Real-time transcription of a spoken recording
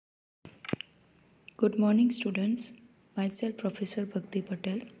Good morning, students. Myself, Professor Bhakti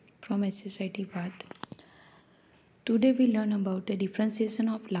Patel from SSIT.GANDHINAGAR. Today we learn about the differentiation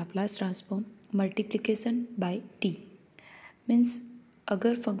of Laplace transform multiplication by t. Means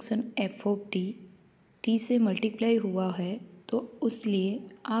अगर function f of t से multiply हुआ है तो उस लिए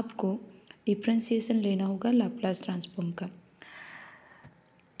आपको differentiation लेना होगा लाप्लास ट्रांसफॉर्म का.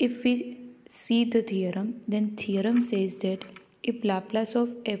 If we see the theorem, then theorem says that if Laplace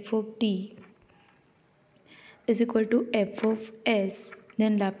of f of t is equal to f of s,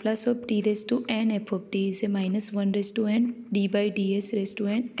 then Laplace of t raised to n f of t is a minus 1 raised to n d by ds raised to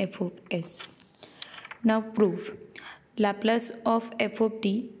n f of s. Now prove Laplace of f of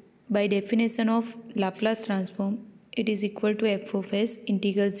t by definition of Laplace transform, it is equal to f of s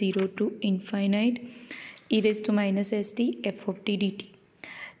integral 0 to infinite e raised to minus st f of t dt.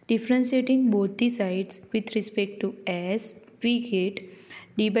 Differentiating both the sides with respect to s, we get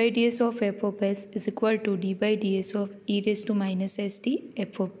d by ds of f of s is equal to d by ds of e raised to minus st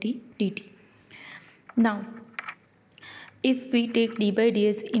f of t dt. Now, if we take d by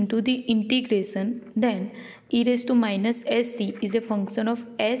ds into the integration, then e raised to minus st is a function of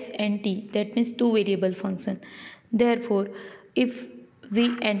s and t, that means two variable function. Therefore, if we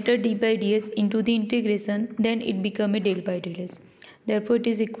enter d by ds into the integration, then it become a del by del s. Therefore, it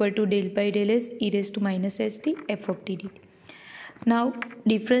is equal to del by del s e raised to minus st f of t dt. Now,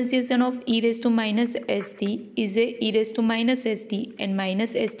 differentiation of e raised to minus st is a e raised to minus st and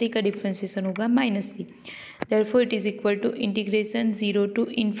minus st का differentiation होगा minus t. Therefore, it is equal to integration 0 to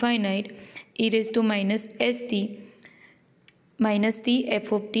infinite e raised to minus st minus t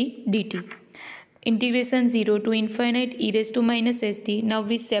f of t dt. Integration 0 to infinite e raised to minus st. Now,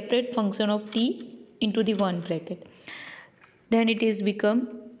 we separate function of t into the one bracket. Then it is become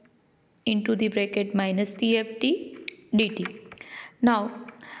into the bracket minus t f t dt. Now,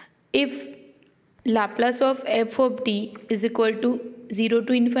 if Laplace of f of t is equal to 0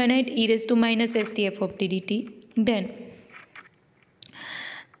 to infinite e raised to minus st f of t dt, then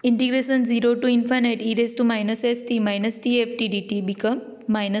integration 0 to infinite e raised to minus st minus t f t dt become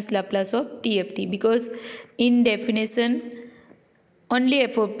minus Laplace of t f t, because in definition only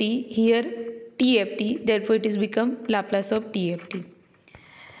f of t, here t f t, therefore it is become Laplace of t f t.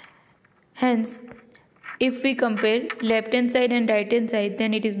 Hence, if we compare left hand side and right hand side,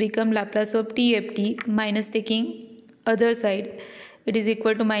 then it is become Laplace of t f t minus taking other side, it is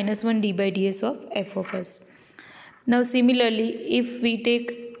equal to minus 1 d by ds of f of s. Now similarly, if we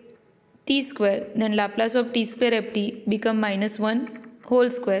take t square, then Laplace of t square f t become minus 1 whole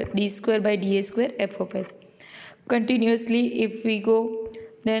square d square by da square f of s. Continuously, if we go,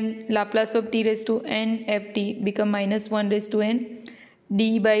 then Laplace of t raised to n f t become minus 1 raised to n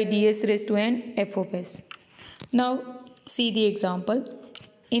d by ds raised to n f of s. Now see the example.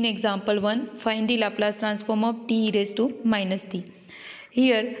 In example 1, find the Laplace transform of t raised to minus t.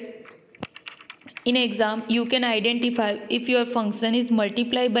 Here in exam you can identify if your function is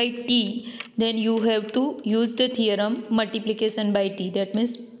multiplied by t, then you have to use the theorem multiplication by t, that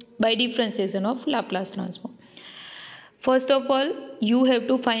means by differentiation of Laplace transform. First of all, you have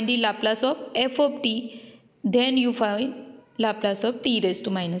to find the Laplace of f of t, then you find Laplace of t raised to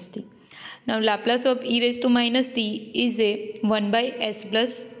minus t. Now, Laplace of e raised to minus t is a 1 by s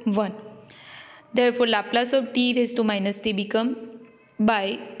plus 1. Therefore, Laplace of t raised to minus t become,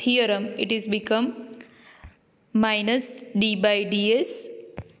 by theorem, it is become minus d by ds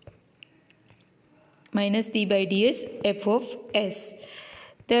f of s.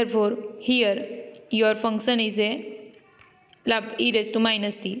 Therefore, here your function is a e raised to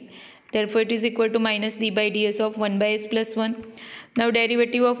minus t. Therefore, it is equal to minus d by ds of 1 by s plus 1. Now,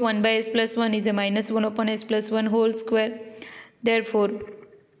 derivative of 1 by s plus 1 is a minus 1 upon s plus 1 whole square. Therefore,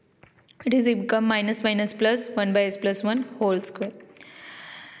 it is become minus minus plus 1 by s plus 1 whole square.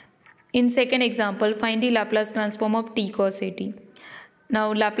 In second example, find the Laplace transform of t cos at.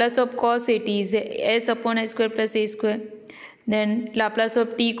 Now, Laplace of cos at is s upon s square plus a square. Then, Laplace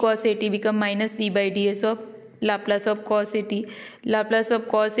of t cos at become minus d by ds of Laplace of cos at. Laplace of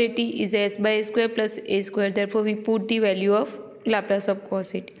cos at is s by a square plus a square. Therefore, we put the value of Laplace of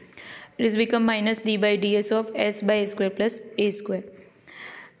cos at. It is become minus d by ds of s by a square plus a square.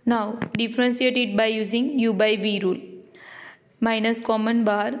 Now, differentiate it by using u by v rule. Minus common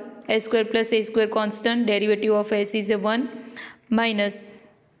bar, s square plus a square constant, derivative of s is a 1, minus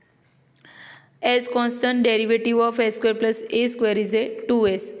s constant, derivative of s square plus a square is a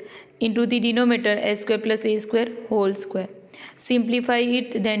 2s, into the denominator s square plus a square whole square. Simplify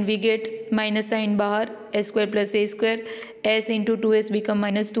it, then we get minus sign bar, s square plus a square, s into 2s become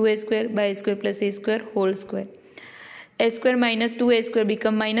minus 2a square by a square plus a square whole square. a square minus 2a square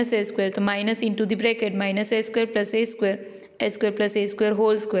become minus a square. So minus into the bracket minus a square plus a square plus a square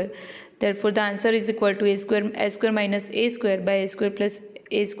whole square. Therefore the answer is equal to a square minus a square by a square plus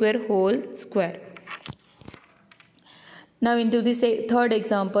a square whole square. Now into the third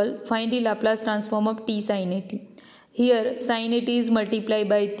example, find the Laplace transform of t sin a t. Here sin a t is multiplied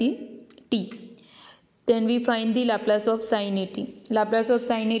by the t. Then we find the Laplace of sin a t. Laplace of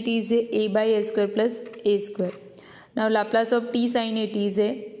sin a t is a by a square plus a square. Now Laplace of t sin a t is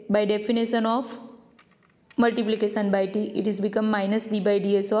a, by definition of multiplication by t, it is become minus d by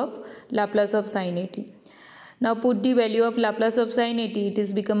ds of Laplace of sin a t. Now put the value of Laplace of sin a t, it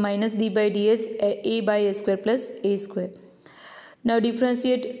is become minus d by ds a by a square plus a square. Now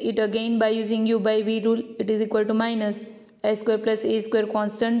differentiate it again by using u by v rule. It is equal to minus a square plus a square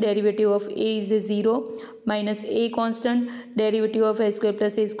constant, derivative of a is a 0, minus a constant, derivative of a square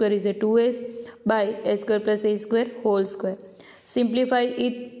plus a square is a 2s, by a square plus a square whole square. Simplify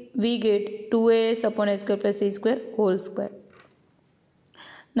it, we get 2as upon a square plus a square whole square.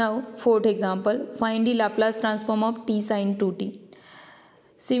 Now fourth example, find the Laplace transform of t sin 2t.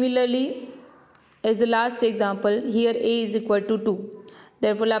 Similarly, as the last example, here a is equal to 2.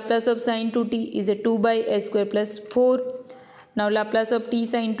 Therefore, Laplace of sin 2t is a 2 by a square plus 4. Now, Laplace of t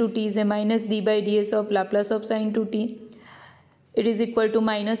sin 2t is a minus d by ds of Laplace of sin 2t. It is equal to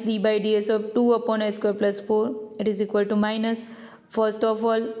minus d by ds of 2 upon a square plus 4. It is equal to minus, first of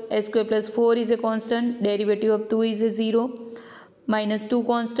all, a square plus 4 is a constant, derivative of 2 is a 0. Minus 2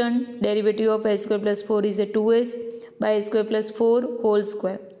 constant, derivative of a square plus 4 is a 2s, by a square plus 4 whole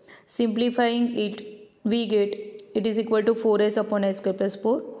square. Simplifying it, we get it is equal to 4s upon a square plus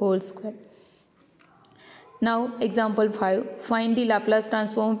 4 whole square. Now example 5, find the Laplace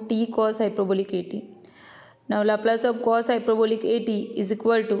transform of t cos hyperbolic at. Now Laplace of cos hyperbolic at is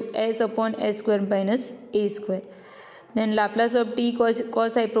equal to s upon s square minus a square. Then Laplace of t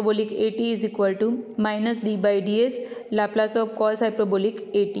cos hyperbolic at is equal to minus d by ds Laplace of cos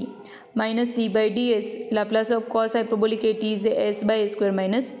hyperbolic at. Minus d by ds Laplace of cos hyperbolic at is s by a square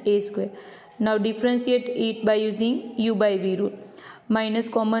minus a square. Now differentiate it by using u by v rule. Minus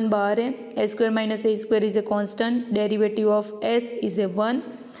common बाहर है, a square minus a square is a constant, derivative of s is a 1,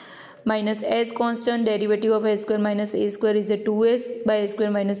 minus s constant, derivative of a square minus a square is a 2s, by a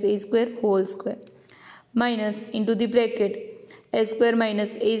square minus a square whole square. Minus into the bracket a square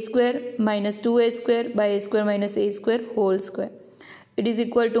minus a square minus 2a square by a square minus a square whole square. It is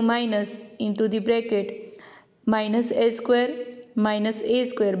equal to minus into the bracket minus a square minus a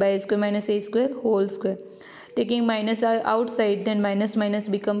square by a square minus a square whole square. Taking minus outside, then minus minus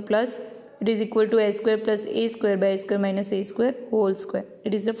become plus. It is equal to a square plus a square by a square minus a square whole square.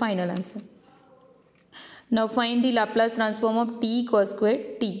 It is the final answer. Now find the Laplace transform of t cos square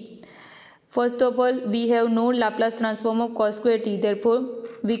t. First of all, we have no Laplace transform of cos square t. Therefore,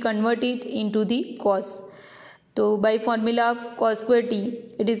 we convert it into the cos. So by formula of cos square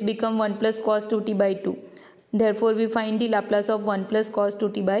t, it is become 1 plus cos 2t by 2. Therefore, we find the Laplace of 1 plus cos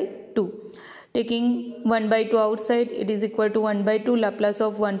 2t by 2. Taking 1 by 2 outside, it is equal to 1 by 2 Laplace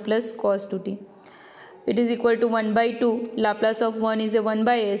of 1 plus cos 2t. It is equal to 1 by 2, Laplace of 1 is a 1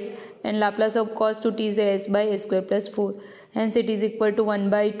 by s, and Laplace of cos 2t is a s by s square plus 4. Hence it is equal to 1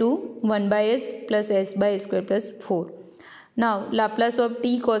 by 2, 1 by s plus s by s square plus 4. Now Laplace of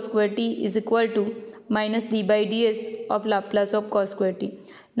t cos square t is equal to minus d by ds of Laplace of cos square t.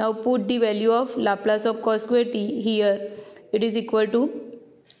 Now put the value of Laplace of cos square t here. It is equal to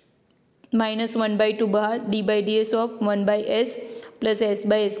minus 1 by 2 bar d by ds of 1 by s plus s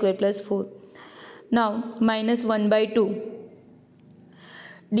by s square plus 4. Now minus 1 by 2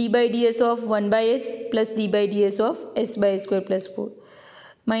 d by ds of 1 by s plus d by ds of s by s square plus 4.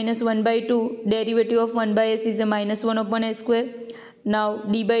 Minus 1 by 2, derivative of 1 by s is a minus 1 upon s square. Now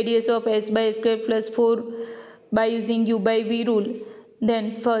d by ds of s by s square plus 4 by using u by v rule.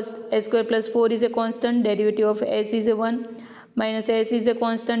 Then first s square plus 4 is a constant, derivative of s is a 1, minus s is a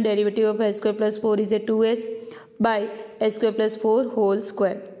constant, derivative of s square plus 4 is a 2s, by s square plus 4 whole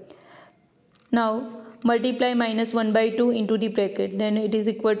square. Now multiply minus 1 by 2 into the bracket, then it is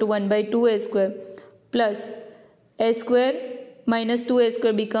equal to 1 by 2 s square plus s square minus 2 s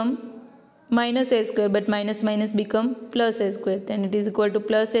square become minus s square, but minus minus become plus s square, then it is equal to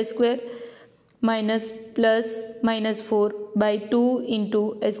plus s square minus plus minus 4 by 2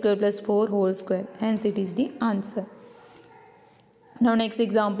 into s square plus 4 whole square. Hence it is the answer. Now next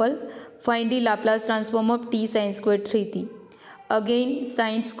example, find the Laplace transform of t sin square 3t. Again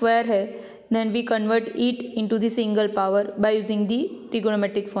sin square है, then we convert it into the single power by using the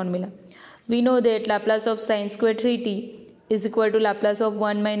trigonometric formula. We know that Laplace of sin square 3t is equal to Laplace of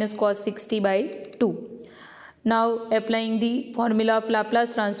 1 minus cos 6t by 2. Now applying the formula of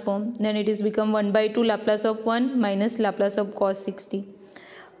Laplace transform, then it is become 1 by 2 Laplace of 1 minus Laplace of cos 60.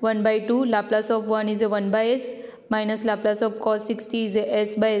 1 by 2 Laplace of 1 is a 1 by s minus Laplace of cos 60 is a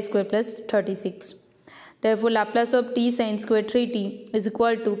s by s square plus 36. Therefore Laplace of t sin square 3t is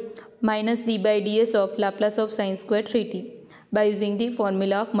equal to minus d by ds of Laplace of sin square 3t by using the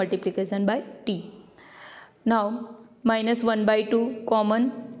formula of multiplication by t. Now minus 1 by 2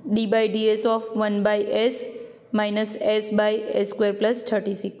 common, d by ds of 1 by s minus s by s square plus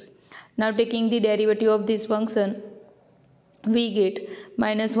 36. Now taking the derivative of this function, we get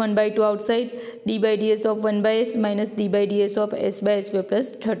minus 1 by 2 outside, d by ds of 1 by s minus d by ds of s by s square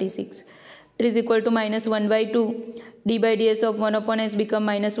plus 36. It is equal to minus 1 by 2, d by ds of 1 upon s become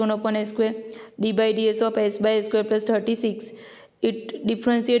minus 1 upon s square, d by ds of s by s square plus 36. It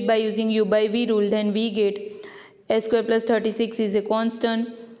differentiate by using u by v rule, then we get s square plus 36 is a constant,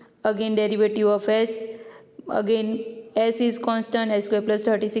 again derivative of s, again s is constant, s square plus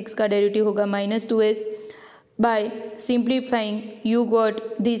 36 का derivative होगा minus 2s. By simplifying you got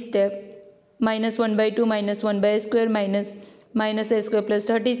this step, minus 1 by 2 minus 1 by s square minus s square plus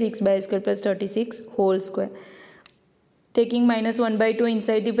 36 by s square plus 36 whole square. Taking minus 1 by 2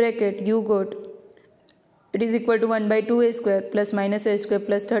 inside the bracket, you got it is equal to 1 by 2 a square plus minus a square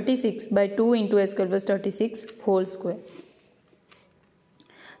plus 36 by 2 into a square plus 36 whole square.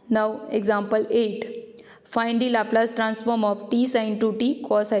 Now example 8. Find the Laplace transform of t sin 2t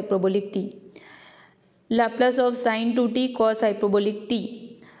cos hyperbolic t. Laplace of sin 2t cos hyperbolic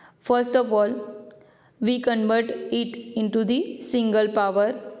t. First of all, we convert it into the single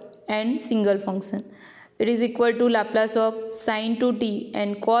power and single function. It is equal to Laplace of sin 2t,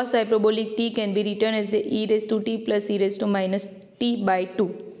 and cos hyperbolic t can be written as e raised to t plus e raised to minus t by 2.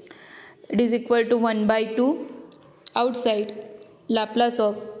 It is equal to 1 by 2 outside, Laplace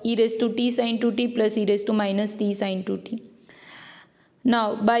of e raised to t sin 2t plus e raised to minus t sin 2t.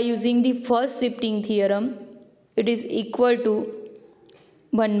 Now by using the first shifting theorem, it is equal to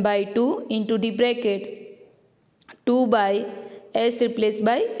 1 by 2 into the bracket 2 by s replaced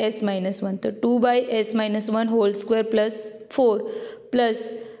by s minus 1. So 2 by s minus 1 whole square plus 4 plus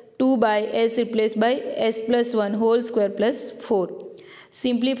 2 by s replaced by s plus 1 whole square plus 4.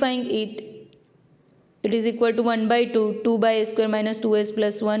 Simplifying it, it is equal to 1 by 2, 2 by s square minus 2s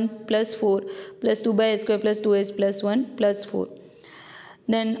plus 1 plus 4 plus 2 by s square plus 2s plus 1 plus 4.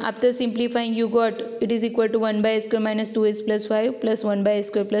 Then after simplifying you got it is equal to 1 by s square minus 2s plus 5 plus 1 by s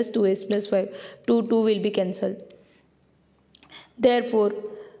square plus 2s plus 5. 2 will be cancelled. Therefore,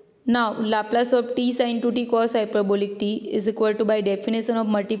 now Laplace of t sin 2t cos hyperbolic t is equal to, by definition of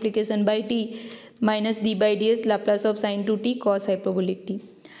multiplication by t, minus d by ds Laplace of sin 2t cos hyperbolic t.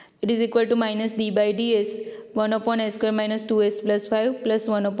 It is equal to minus d by ds 1 upon s square minus 2s plus 5 plus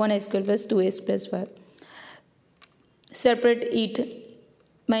 1 upon s square plus 2s plus 5. Separate it,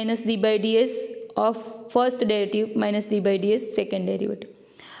 minus d by ds of first derivative minus d by ds second derivative.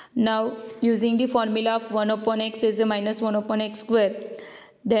 Now using the formula of 1 upon x is a minus 1 upon x square,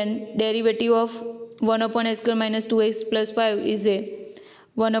 then derivative of 1 upon s square minus 2x plus 5 is a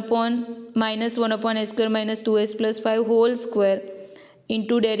 1 upon minus 1 upon s square minus 2s plus 5 whole square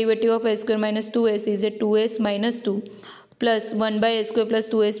into derivative of s square minus 2s is a 2s minus 2 plus 1 by s square plus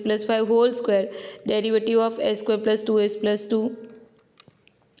 2s plus 5 whole square, derivative of s square plus 2s plus 2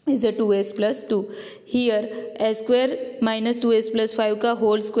 is a 2s plus 2. Here s square minus 2s plus 5 का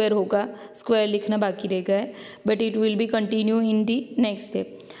whole square होगा, square लिखना बाकी रह गया है, but it will be continue in the next step.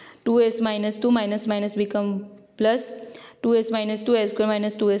 2s minus 2 minus minus become plus 2s minus 2 s square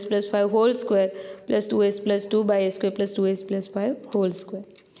minus 2s plus 5 whole square plus 2s plus 2 by s square plus 2s plus 5 whole square.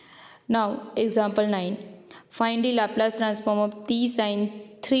 Now example 9. Find the Laplace transform of t sin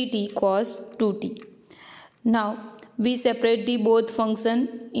 3t cos 2t. Now we separate the both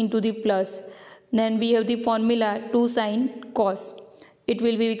function into the plus. Then we have the formula 2 sin cos. It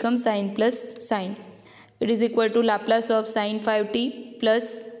will become sin plus sin. It is equal to Laplace of sin 5t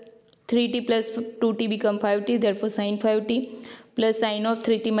plus 3t plus 2t become 5t, therefore sin 5t, plus sin of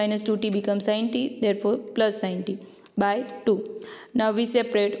 3t minus 2t becomes sin t, therefore plus sin t by 2. Now we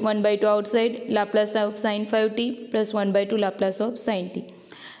separate 1 by 2 outside, Laplace of sin 5t plus 1 by 2 Laplace of sin t.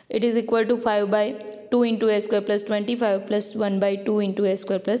 It is equal to 5 by 2 into s square plus 25 plus 1 by 2 into s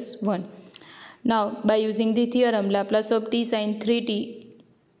square plus 1. Now by using the theorem, Laplace of t sin 3t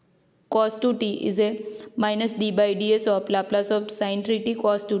cos 2t is a minus d by ds of Laplace of sin 3t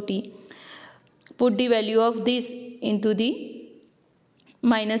cos 2t. Put the value of this into the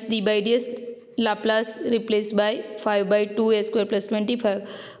minus d by ds, Laplace replaced by 5 by 2 s square plus 25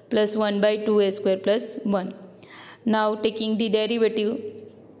 plus 1 by 2 s square plus 1. Now taking the derivative,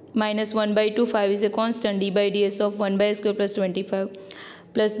 minus 1 by 2, 5 is a constant, d by ds of 1 by square plus 25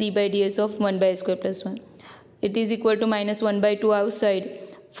 plus d by ds of 1 by square plus 1. It is equal to minus 1 by 2 outside,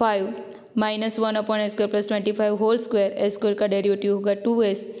 5 minus 1 upon s square plus 25 whole square, s square का derivative होगा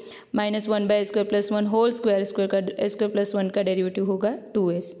 2s minus 1 by s square plus 1 whole square, s square plus 1 का derivative होगा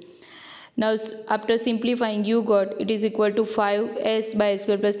 2s. Now after simplifying you got it is equal to 5s by s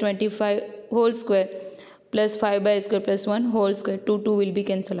square plus 25 whole square plus 5 by s square plus 1 whole square. 2 will be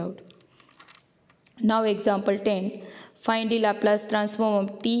cancelled out. Now example 10. Find the Laplace transform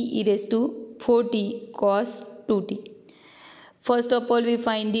of t e raised to 4t cos 2t. First of all we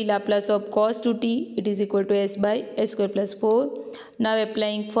find the Laplace of cos 2t. It is equal to s by s square plus 4. Now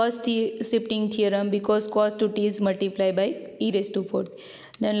applying first shifting theorem, because cos 2t is multiplied by e raised to 4.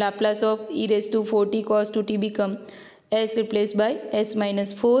 Then Laplace of e raised to 4t cos 2t become s replaced by s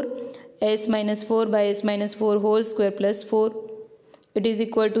minus 4. S minus 4 by s minus 4 whole square plus 4. It is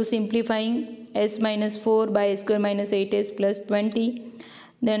equal to simplifying s minus 4 by s square minus 8s plus 20.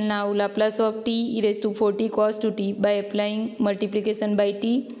 Then now Laplace of t e raised to 4t cos 2t by applying multiplication by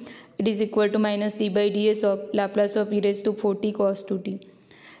t. It is equal to minus d by ds of Laplace of e raised to 4t cos 2t.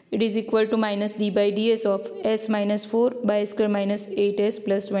 It is equal to minus d by ds of s minus 4 by s square minus 8s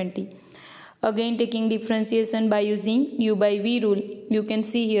plus 20. Again taking differentiation by using u by v rule, you can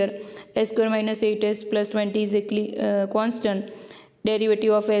see here s square minus 8s plus 20 is a constant.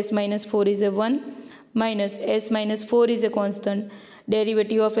 Derivative of s minus 4 is a 1 minus s minus 4 is a constant.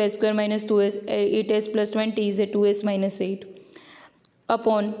 Derivative of s square minus 2s 8s plus 20 is a 2s minus 8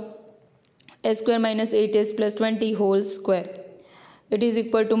 upon s square minus 8s plus 20 whole square. It is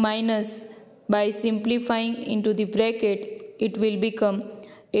equal to minus, by simplifying into the bracket it will become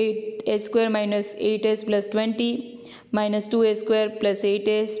 8s square minus 8s plus 20 minus 2s square plus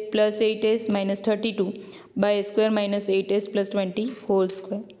 8s minus 32 by s square minus 8s plus 20 whole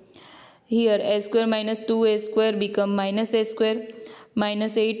square. Here s square minus 2s square become minus s square,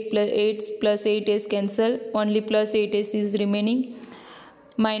 minus 8 plus 8s cancel, only plus 8s is remaining.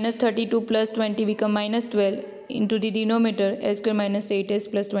 Minus 32 plus 20 become minus 12 into the denominator s square minus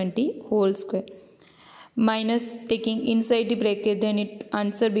 8s plus 20 whole square. Minus taking inside the bracket, then it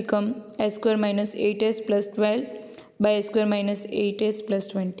answer become s square minus 8s plus 12 by s square minus 8s plus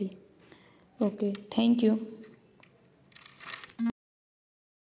 20. Okay, thank you.